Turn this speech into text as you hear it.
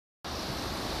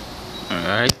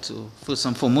Alright, so first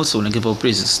and foremost, I want to give our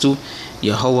praises to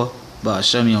Yahweh,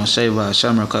 Ba'asham, Yahushai,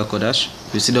 Ba'asham, Rakah Kodash.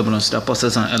 We see the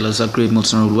apostles and elders are great,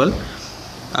 most rule well.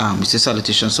 We say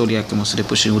salutations, so the most of the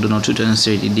pushing, we do not truth and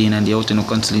say the day and the out, no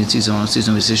constantly season on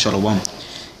season, we say shalom.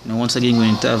 Once again,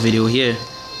 going into a video here,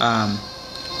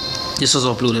 this was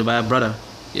uploaded by a brother,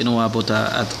 about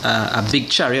a big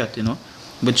chariot,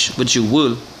 which you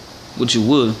will,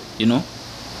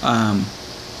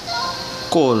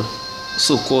 call,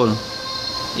 so-called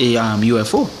a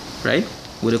UFO, right?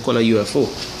 What they call a UFO,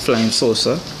 flying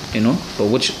saucer, but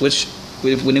which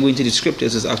when they go into the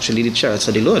scriptures is actually the chariots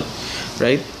of the Lord,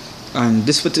 right? And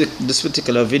this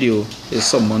particular video is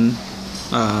someone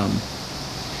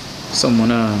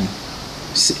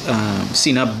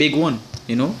seen a big one,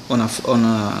 on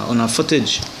a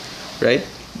footage, right?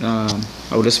 I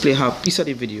will just play a piece of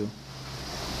the video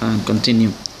and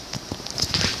continue.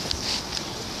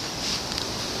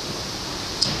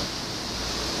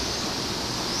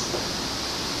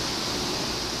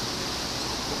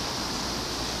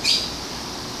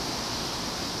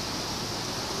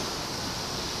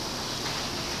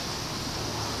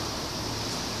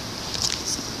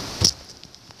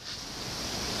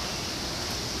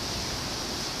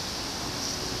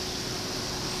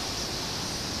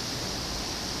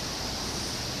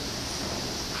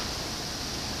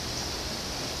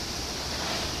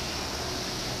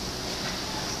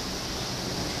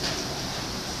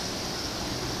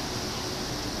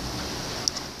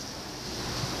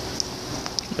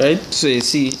 Right, so you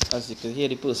see, as you can hear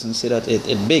the person say that it's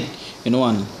big,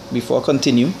 and before I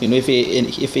continue,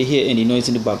 if you hear any noise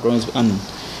in the background and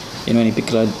any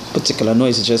particular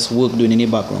noise, it's just work doing in the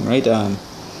background, right?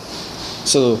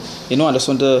 So I just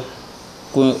want to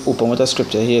go open with a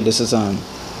scripture here. This is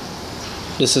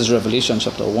Revelation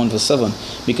chapter 1 verse 7,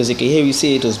 because you can hear you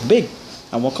say it was big,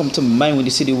 and what comes to mind when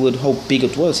you see the word how big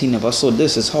it was? He never saw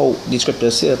this. Is how the scripture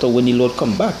says that when the Lord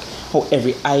come back, how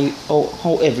every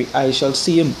eye shall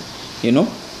see him,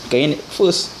 Okay,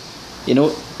 first,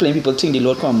 plenty people think the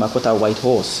Lord come back with a white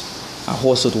horse, a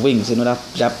horse with wings,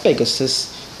 that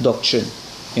Pegasus doctrine,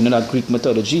 that Greek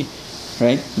mythology,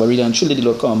 right? But really and truly the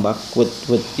Lord come back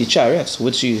with the chariots,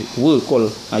 which you will call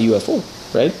a UFO,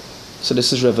 right? So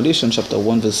this is Revelation chapter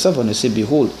 1 verse 7. It says,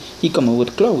 behold, he cometh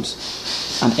with clouds,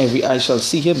 and every eye shall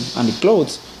see him. And the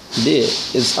clouds there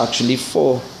is actually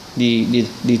for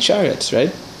the chariots,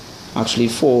 right? Actually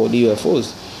for the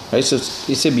UFOs, right? So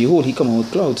he said, behold, he cometh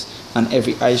with clouds, and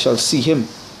every eye shall see him,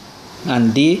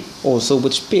 and they also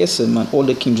which pierce him, and all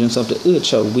the kingdoms of the earth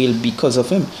shall wail because of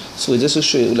him. So just to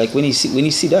show you, like when you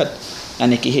see that,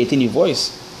 and you can hear it in your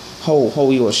voice, how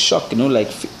he was shocked, like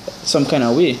some kind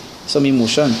of way, some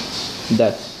emotion,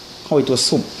 that how it was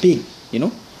so big,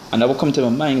 and that will come to my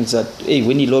mind is that, hey,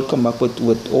 when the Lord come back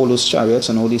with all those chariots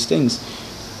and all these things,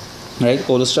 right?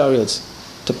 All those chariots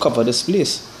to cover this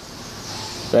place,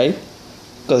 right?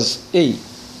 Because, hey,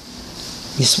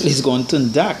 this place going to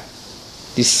turn dark.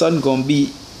 The sun gonna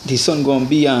be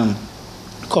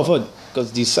covered,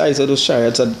 because the size of those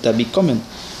chariots that be coming.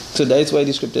 So that is why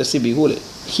the scripture say, behold,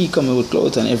 he coming with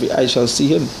clouds, and every eye shall see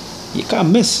him. You can't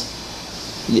miss.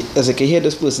 As I can hear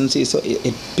this person say, so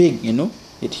it's big,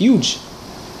 it's huge.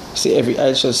 Say, every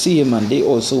eye shall see him, and they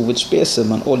also which pierce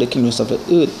him, and all the kingdoms of the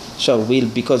earth shall wail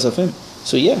because of him.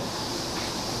 So yeah,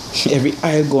 every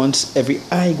eye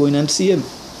going and see him,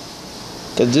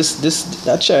 because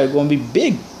that chariot going to be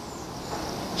big.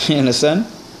 You understand?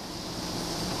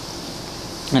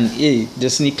 And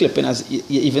this in the clipping, as you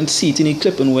even see it in the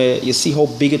clipping, where you see how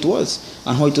big it was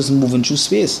and how it was moving through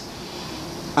space,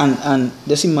 and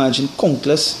just imagine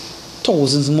countless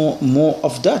thousands more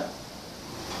of that.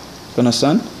 You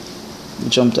understand?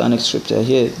 Jump to the next scripture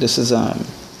here. This is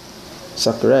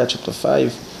Zechariah chapter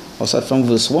 5. I'll start from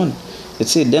verse 1. It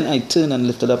said, then I turned and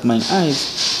lifted up mine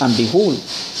eyes, and behold,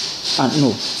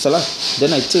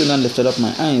 then I turned and lifted up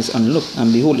my eyes and looked,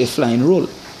 and behold, a flying roll,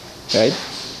 right?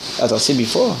 As I said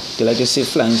before, they like to say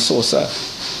flying saucer,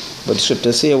 but the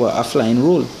scripture say, well, a flying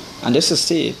roll. And this is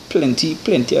say plenty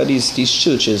of these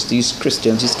churches, these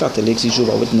Christians, these Catholics, these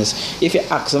Jehovah's Witnesses, if you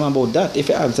ask them about that, if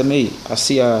you ask them, hey, I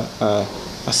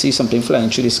see something flying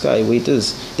through the sky, where it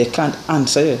is, they can't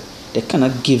answer you. They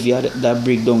cannot give you that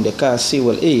breakdown. They can't say,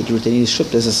 well, hey, written in the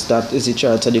scriptures is that is the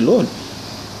chariots of the Lord,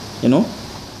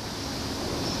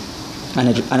 And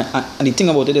the thing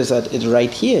about it is that it's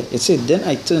right here. It says, then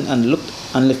I turned and looked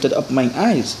and lifted up mine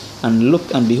eyes and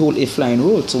looked, and behold, a flying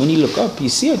roll. So when you look up, you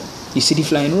see it. You see the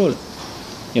flying roll.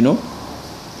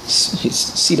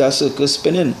 See that circle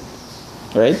spinning,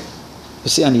 right? You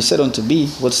see, and he said unto me,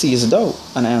 what seest thou?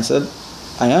 And I answered,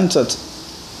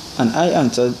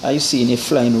 I see in a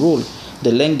flying roll,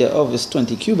 The length thereof is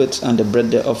 20 cubits, and the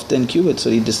breadth thereof 10 cubits. So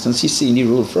the distance he's seeing the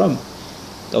road from,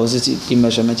 that was the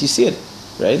measurement he said,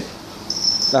 right?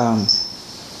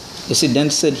 You see, then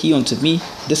said he unto me,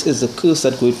 this is the curse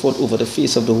that goeth forth over the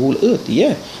face of the whole earth.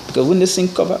 Yeah, because when this thing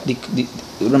cover,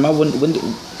 remember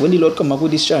when the Lord come up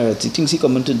with these chariots, the things he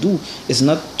coming to do is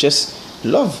not just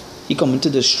love. He coming to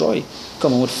destroy,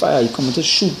 coming with fire. He coming to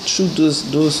shoot those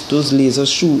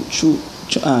lasers,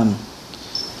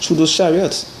 shoot those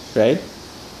chariots, right?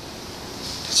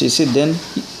 So he said,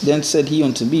 then said he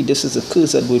unto me, this is the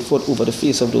curse that goeth forth over the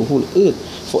face of the whole earth.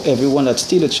 For everyone that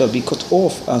stealeth shall be cut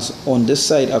off as on this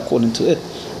side according to it,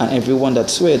 and everyone that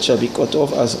sweareth shall be cut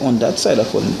off as on that side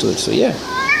according to it. So yeah.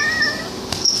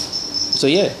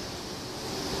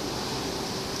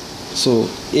 So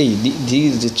hey,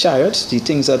 the chariots, the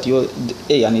things that you're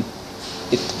and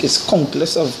it's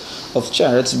countless of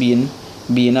chariots being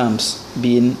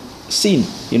seen.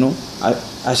 You know,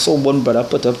 I saw one brother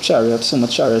put up chariots, so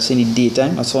much chariots in the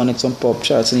daytime. I saw next one put up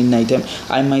chariots in the nighttime.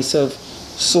 I myself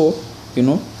saw,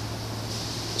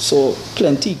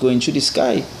 plenty going through the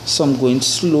sky, some going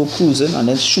slow cruising and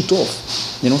then shoot off,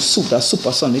 that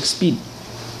supersonic speed,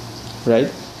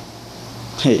 right?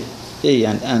 Hey,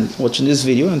 and watching this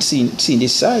video and seeing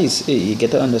this size, you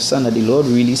get to understand that the Lord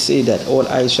really say that all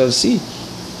eyes shall see.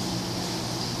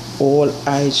 All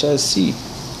eyes shall see,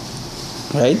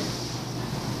 right?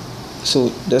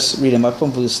 So let's read them back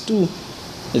from verse 2.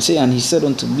 It say, and he said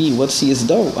unto me, what seest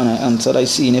thou? And I answered, I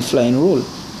see in a flying roll.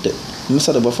 Let me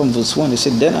start about from verse 1. It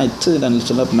said, then I turned and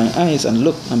lifted up my eyes and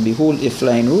looked, and behold, a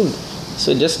flying roll.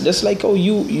 So just like how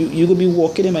you could be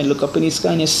walking and look up in the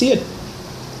sky and you see it.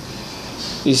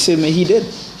 You say, me he did,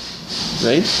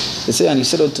 right? They say, and he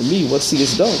said unto me, what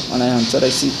seest thou? And I answered, I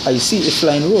see a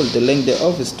flying roll. The length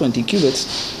thereof is 20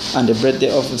 cubits, and the breadth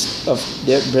thereof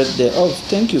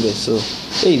 10 cubits. So,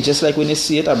 hey, just like when you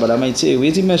see it, a brother might say,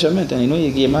 where's the measurement? And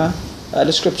you give him a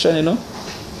description,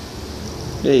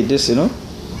 Hey, this,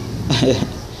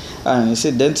 And he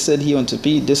said, then said he unto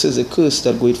me, this is a curse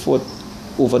that goeth forth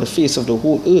over the face of the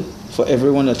whole earth. For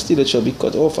everyone that stealeth shall be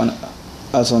cut off, and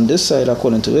as on this side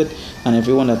according to it, and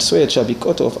everyone that sweareth shall be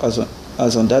cut off as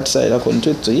on that side according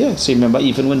to it. So yeah, so remember,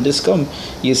 even when this come,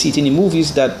 you see it in the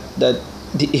movies that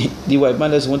the white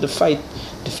man doesn't want to fight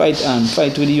with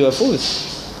the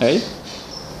UFOs, right?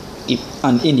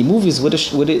 And in the movies, what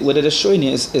they're showing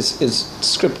you is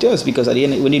scriptures, because at the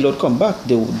end, when the Lord come back,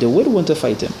 they would want to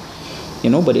fight him,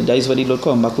 but that is what the Lord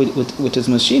come back with his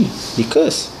machine, the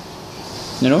curse.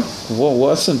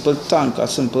 What a simple tank, a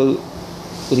simple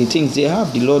with the things they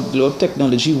have, the Lord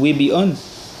technology way beyond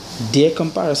their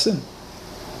comparison,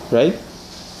 right?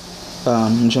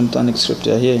 Jump to the next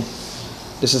scripture here.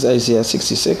 This is Isaiah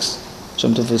 66.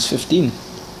 Jump to verse 15.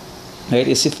 Right?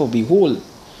 It says, for behold,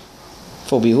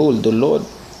 the Lord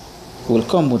will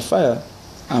come with fire,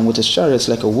 and with his chariots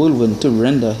like a whirlwind, to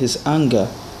render his anger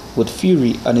with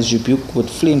fury and his rebuke with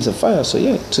flames of fire. So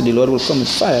yeah, so the Lord will come with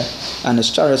fire and his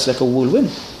chariots like a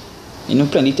whirlwind.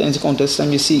 Plenty times the countless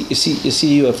time you see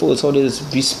UFOs, how they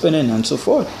just be spinning and so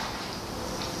forth,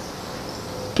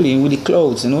 playing with the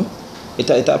clouds.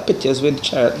 It are pictures where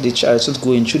the chariots is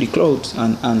going through the clouds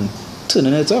and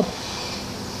turning it up,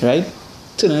 right?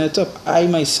 Turning it up. I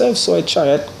myself saw a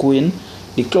chariot going,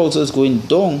 the clouds was going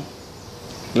down,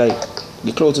 like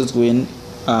the clouds was going.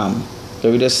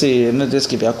 Let me just say, I'm not just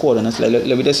give you a coordinates. Like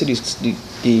let me just say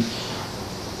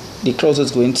the clouds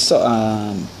was going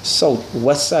south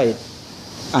west side.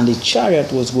 And the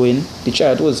chariot was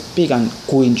big and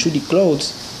going through the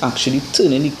clouds, actually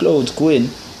turning the clouds going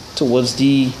towards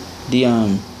the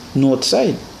north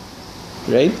side,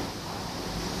 right?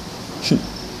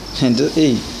 And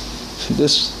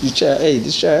these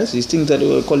chariots, these things that they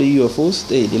were calling UFOs,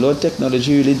 the Lord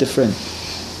technology really different.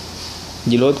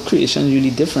 The Lord creation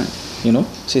really different,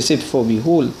 So he said, for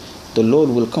behold, the Lord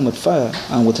will come with fire,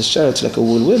 and with his chariots like a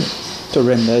whirlwind, to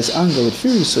render his anger with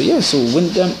fury. So yeah, so when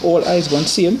them all eyes going to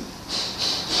see him,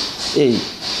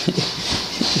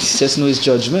 it's just know his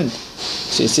judgment.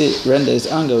 So he say, render his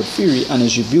anger with fury and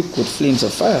his rebuke with flames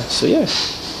of fire. So yeah,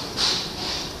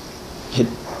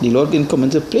 the Lord didn't come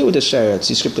into play with the chariots.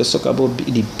 The scriptures talk about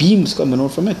the beams coming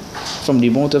out from the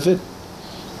mouth of it,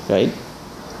 right?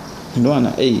 And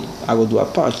I will do a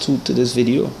part 2 to this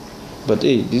video. But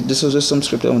this was just some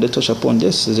script I want to touch upon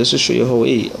this, just to show you how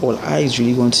all eyes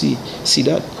really want to see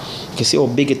that. You can see how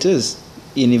big it is.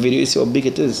 In the video, you see how big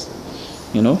it is.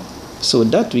 So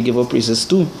with that, we give our praises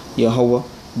to Yahweh,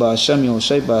 Ba'ashem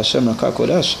Yahushai, Ba'ashem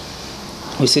Rakakodash.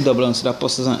 We say double unto the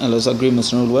apostles and elders,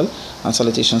 agreements and well, and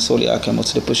salutations solely I came out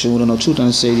to the person who don't know truth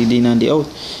and say the day and the out.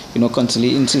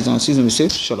 Constantly in season and season we say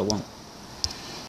Shalom.